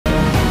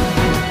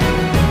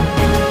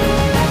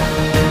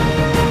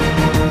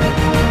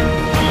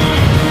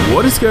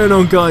What's going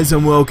on, guys,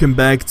 and welcome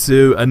back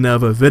to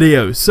another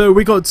video. So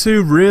we got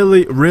two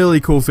really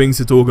cool things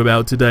to talk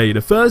about today.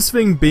 The first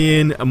thing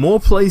being more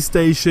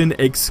PlayStation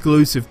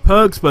exclusive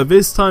perks, but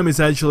this time it's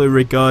actually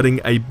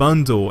regarding a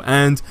bundle.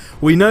 And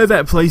we know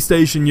that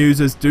PlayStation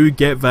users do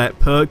get that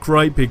perk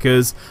right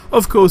because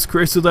of course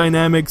Crystal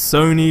Dynamics,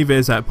 Sony,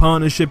 there's that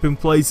partnership in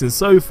place and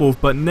so forth,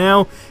 but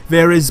now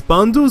there is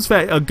bundles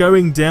that are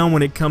going down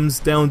when it comes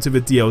down to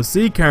the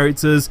DLC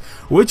characters,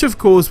 which of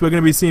course we're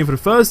going to be seeing for the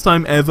first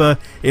time ever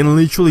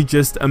in literally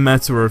just a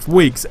matter of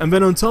weeks. And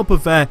then on top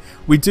of that,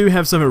 we do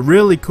have something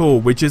really cool,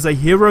 which is a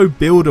hero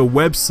builder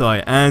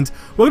website, and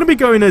we're going to be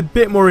going a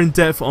bit more in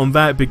depth on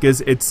that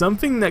because it's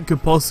something that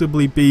could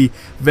possibly be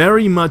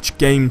very much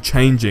game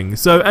changing.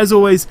 So as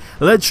always,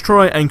 let's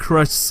try and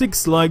crush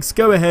 6 likes.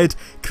 Go ahead,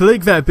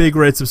 click that big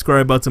red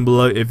subscribe button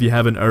below if you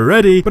haven't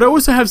already, but I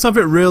also have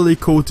something really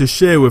cool to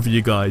share with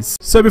you guys.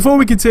 So before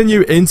we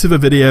continue into the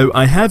video,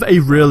 I have a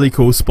really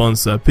cool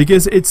sponsor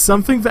because it's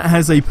something that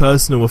has a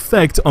personal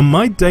effect on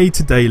my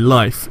day-to-day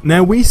life.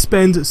 Now, we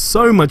spend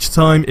so much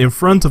time in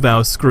front of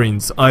our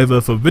screens, either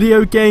for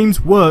video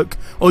games, work,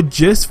 or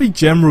just the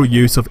general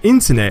use of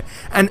internet,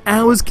 and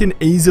hours can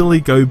easily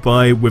go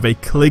by with a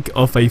click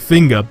of a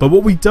finger. But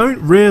what we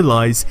don't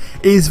realize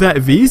is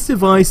that these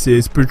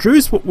devices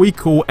produce what we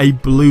call a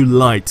blue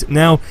light.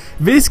 Now,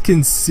 this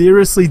can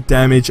seriously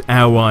damage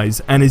our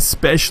eyes, and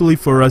especially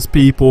for us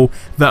people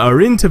that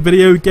are into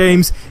video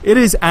games, it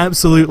is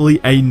absolutely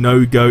a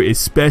no-go,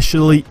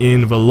 especially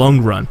in the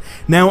long run.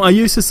 Now, I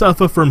used to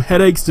suffer from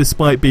headaches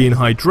despite being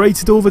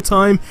hydrated all the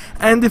time,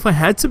 and if I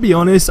had to be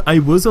honest, I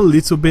was a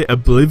little bit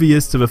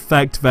oblivious to the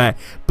fact that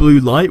blue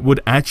light would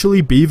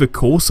actually be the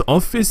cause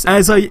of this,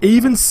 as I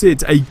even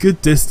sit a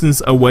good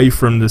distance away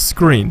from the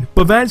screen.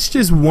 But that's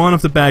just one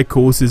of the bad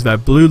causes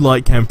that blue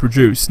light can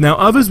produce. Now,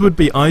 others would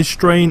be eye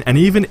strain and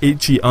even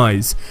itchy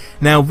eyes.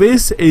 Now,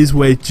 this is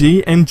where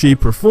G&G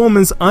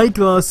Performance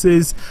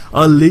eyeglasses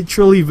are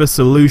literally the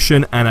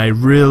solution, and I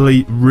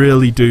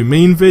really do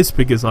mean this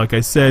because, like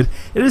I said,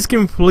 it has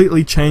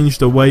completely changed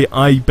the way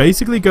I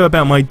basically go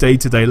about my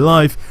day-to-day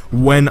life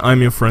when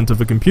I'm in front of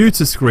a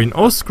computer screen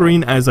or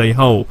screen as a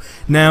whole.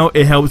 Now,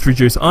 it helps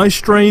reduce eye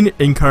strain,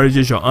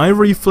 encourages your eye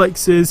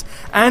reflexes,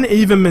 and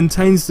even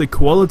maintains the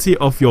quality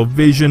of your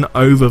vision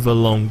over the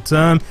long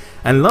term.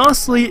 And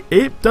lastly,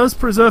 it does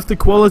preserve the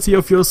quality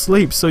of your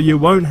sleep, so you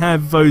won't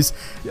have those,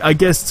 I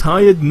guess,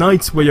 tired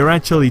nights where you're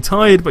actually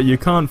tired but you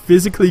can't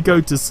physically go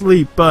to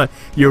sleep but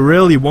you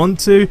really want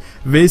to.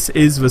 This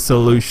is the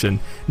solution.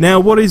 Now,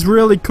 what is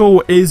really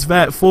cool is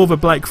that for the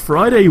Black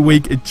Friday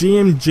week,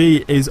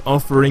 GMG is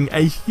offering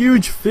a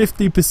huge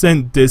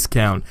 50%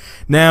 discount.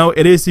 Now,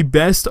 it is the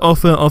best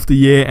offer of the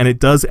year, and it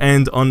does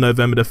end on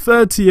November the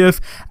 30th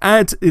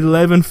at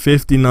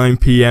 11:59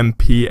 PM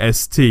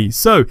PST.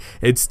 So,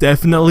 it's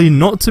definitely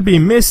not to be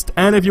missed,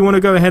 and if you want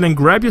to go ahead and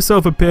grab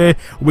yourself a pair,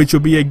 which will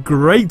be a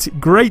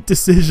great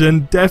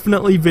decision,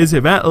 definitely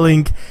visit that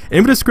link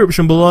in the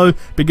description below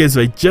because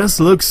they just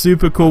look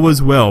super cool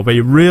as well.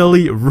 They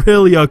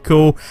really are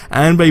cool,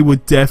 and they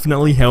would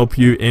definitely help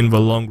you in the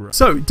long run.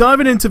 So,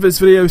 diving into this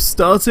video,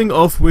 starting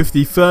off with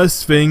the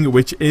first thing,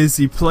 which is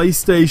the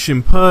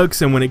PlayStation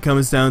perks, and when it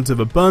comes down to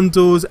the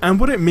bundles and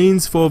what it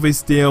means for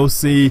this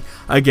DLC,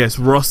 I guess,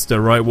 roster,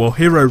 right? Well,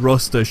 hero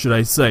roster, should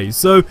I say.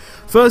 So,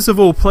 first of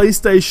all,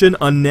 PlayStation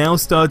are now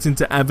starting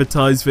to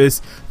advertise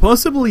this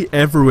possibly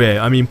everywhere.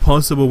 I mean,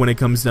 possible when it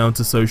comes down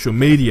to social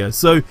media.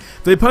 So,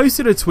 they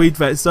posted a tweet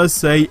that does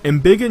say,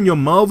 "Embiggen your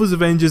Marvel's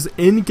Avengers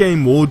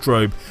in-game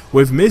wardrobe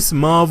with Miss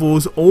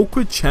Marvel's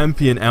awkward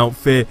champion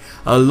outfit,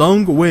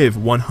 along with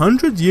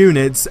 100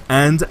 units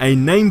and a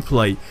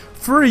nameplate,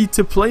 free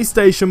to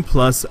PlayStation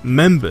Plus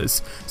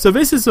members." So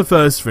this is the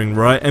first thing,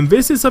 right? And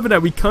this is something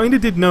that we kind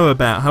of did know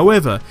about.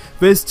 However,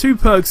 there's two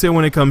perks here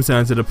when it comes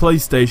down to the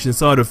PlayStation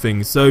side of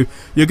things. So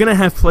you're going to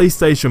have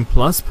PlayStation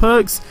Plus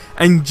perks,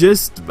 and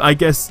just, I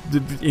guess,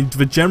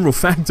 the general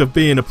fact of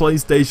being a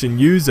PlayStation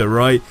user,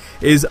 right,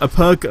 is a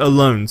perk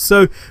alone.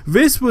 So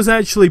this was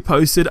actually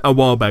posted a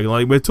while back.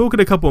 Like, we're talking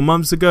a couple of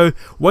months ago,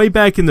 way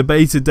back in the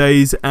beta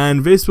days,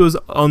 and this was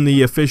on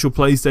the official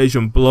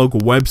PlayStation blog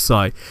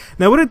website.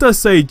 Now, what it does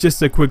say,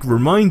 just a quick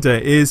reminder,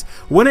 is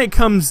when it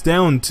comes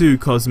down to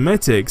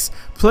cosmetics,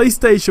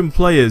 PlayStation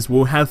players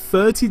will have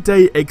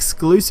 30-day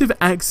exclusive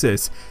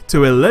access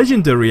to a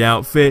legendary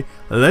outfit,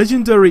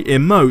 legendary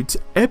emote,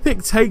 epic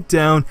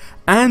takedown,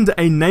 and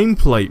a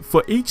nameplate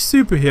for each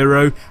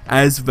superhero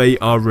as they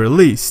are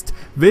released.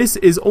 This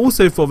is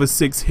also for the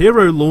 6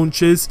 hero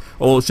launches,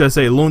 or should I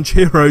say launch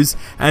heroes,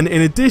 and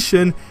in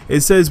addition,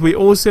 it says we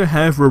also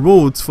have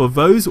rewards for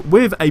those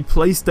with a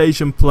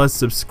PlayStation Plus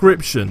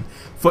subscription.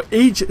 For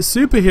each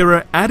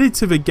superhero added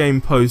to the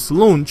game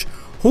post-launch,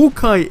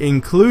 Hawkeye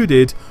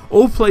included,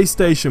 all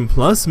PlayStation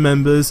Plus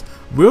members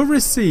will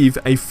receive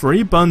a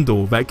free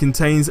bundle that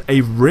contains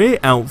a rare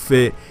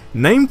outfit,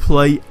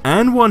 nameplate,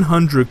 and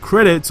 100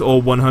 credits,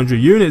 or 100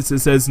 units it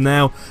says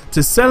now,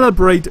 to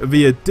celebrate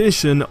the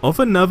addition of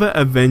another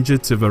Avenger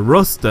to the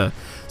roster.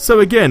 So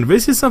again,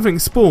 this is something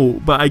small,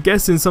 but I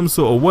guess in some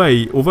sort of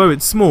way, although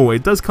it's small,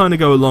 it does kind of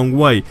go a long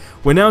way.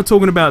 We're now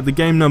talking about the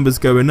game numbers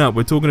going up,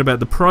 we're talking about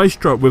the price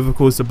drop with of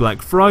course the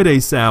Black Friday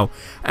sale,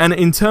 and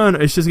in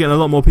turn it's just getting a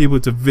lot more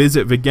people to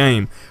visit the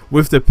game.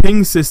 With the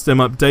ping system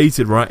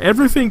updated, right,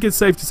 everything is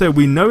safe to say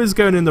we know is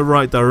going in the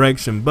right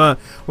direction, but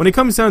when it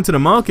comes down to the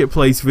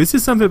marketplace, this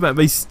is something that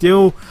they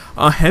still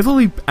are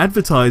heavily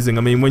advertising.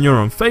 I mean, when you're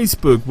on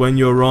Facebook, when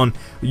you're on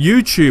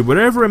YouTube,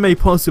 whatever it may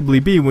possibly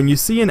be, when you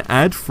see an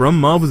ad from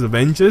Marvel's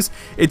Avengers,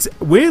 it's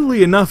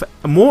weirdly enough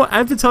more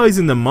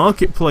advertising the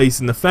marketplace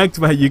and the fact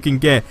that you can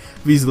get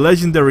these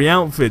legendary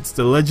outfits,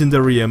 the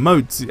legendary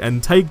emotes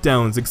and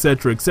takedowns,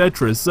 etc,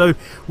 etc. So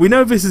we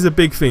know this is a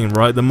big thing,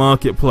 right, the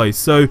marketplace.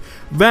 So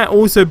that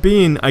also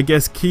being, I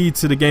guess, key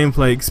to the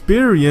gameplay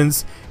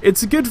experience,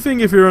 it's a good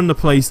thing if you're on the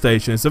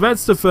PlayStation. So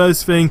that's the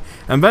first thing,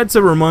 and that's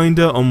a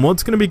reminder on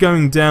what's going to be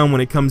going down when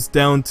it comes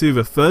down to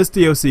the first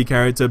DLC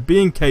character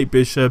being Kate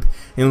Bishop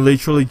in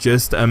literally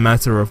just a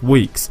matter of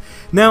weeks.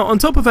 Now on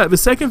top of that, the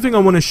second thing I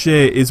want to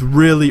share is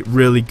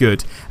really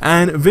good,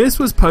 and this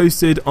was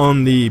posted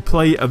on the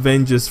Play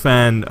Avengers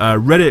fan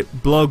Reddit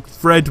blog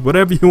thread,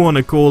 whatever you want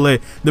to call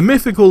it, the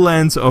mythical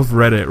lands of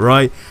Reddit,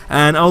 right?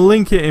 And I'll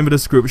link it in the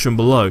description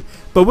below.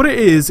 But what it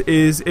is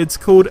it's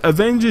called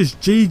Avengers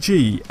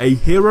GG, a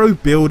hero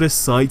builder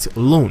site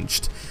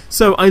launched.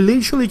 So I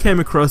literally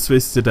came across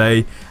this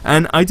today,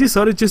 and I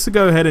decided just to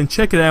go ahead and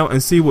check it out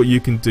and see what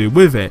you can do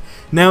with it.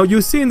 Now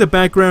you'll see in the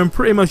background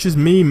pretty much is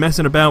me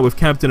messing about with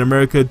Captain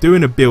America,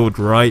 doing a build,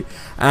 right,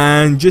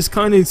 and just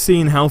kind of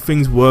seeing how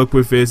things work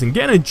with this and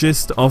getting a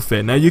gist off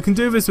it. Now you can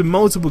do this with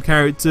multiple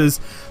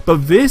characters,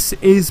 but this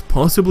is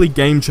possibly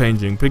game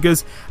changing,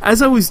 because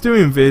as I was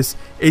doing this,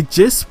 it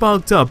just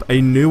sparked up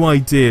a new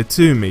idea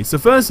to me. So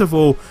first of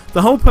all,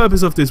 the whole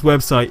purpose of this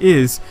website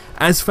is,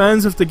 as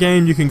fans of the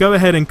game, you can go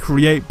ahead and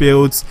create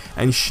builds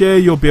and share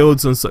your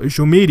builds on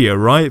social media,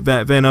 right,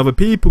 that then other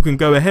people can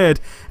go ahead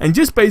and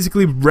just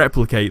basically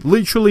replicate,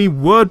 literally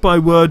word by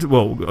word,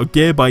 well,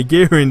 gear by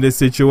gear in this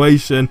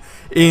situation,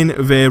 in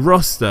their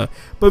roster.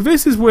 But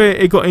this is where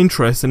it got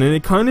interesting, and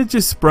it kind of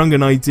just sprung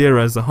an idea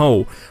as a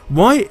whole.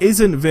 Why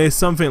isn't there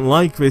something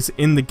like this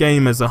in the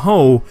game as a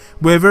whole,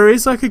 where there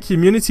is like a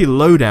community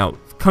loadout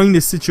kind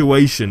of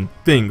situation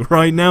thing?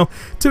 Right, now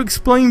to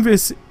explain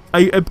this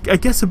I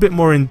guess a bit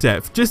more in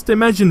depth, just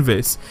imagine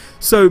this.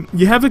 So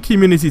you have a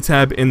community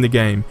tab in the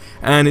game,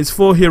 and it's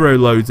for hero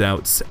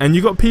loadouts, and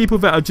you got people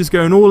that are just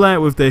going all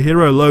out with their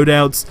hero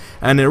loadouts,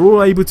 and they're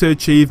all able to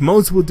achieve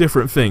multiple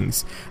different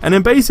things. And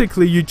then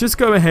basically you just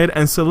go ahead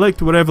and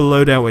select whatever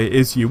loadout it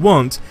is you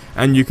want,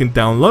 and you can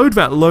download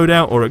that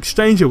loadout or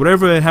exchange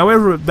it,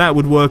 however that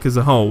would work as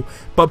a whole,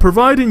 but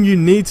providing you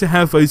need to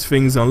have those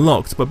things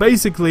unlocked. But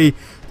basically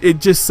it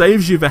just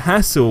saves you the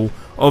hassle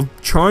of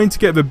trying to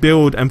get the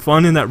build and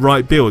finding that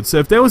right build. So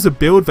if there was a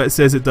build that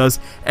says it does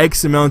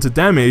X amount of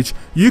damage,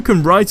 you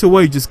can right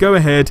away just go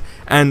ahead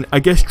and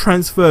I guess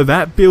transfer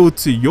that build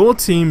to your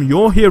team,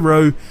 your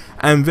hero,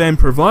 and then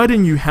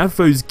providing you have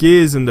those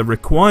gears and the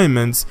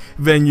requirements,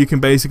 then you can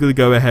basically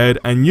go ahead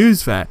and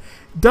use that.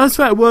 Does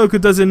that work or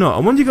does it not? I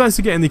want you guys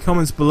to get in the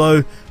comments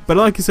below, but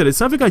like I said, it's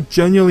something I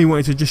genuinely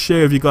wanted to just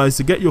share with you guys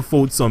to get your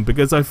thoughts on,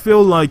 because I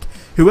feel like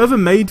whoever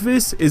made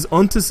this is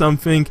onto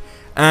something.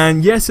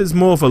 And yes, it's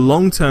more of a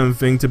long-term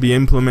thing to be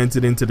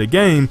implemented into the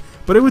game,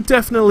 but it would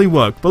definitely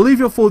work. But leave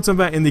your thoughts on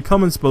that in the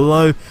comments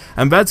below,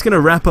 and that's going to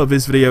wrap up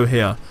this video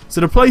here.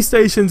 So the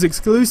PlayStation's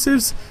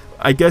exclusives,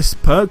 I guess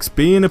perks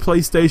being a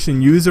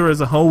PlayStation user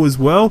as a whole as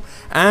well,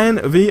 and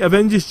the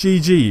Avengers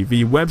GG,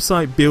 the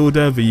website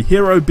builder, the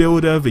hero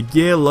builder, the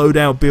gear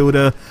loadout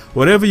builder,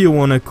 whatever you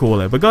want to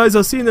call it. But guys,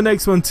 I'll see you in the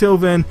next one. Till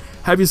then,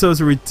 have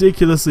yourselves a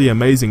ridiculously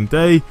amazing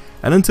day,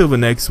 and until the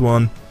next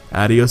one,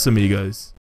 adios amigos.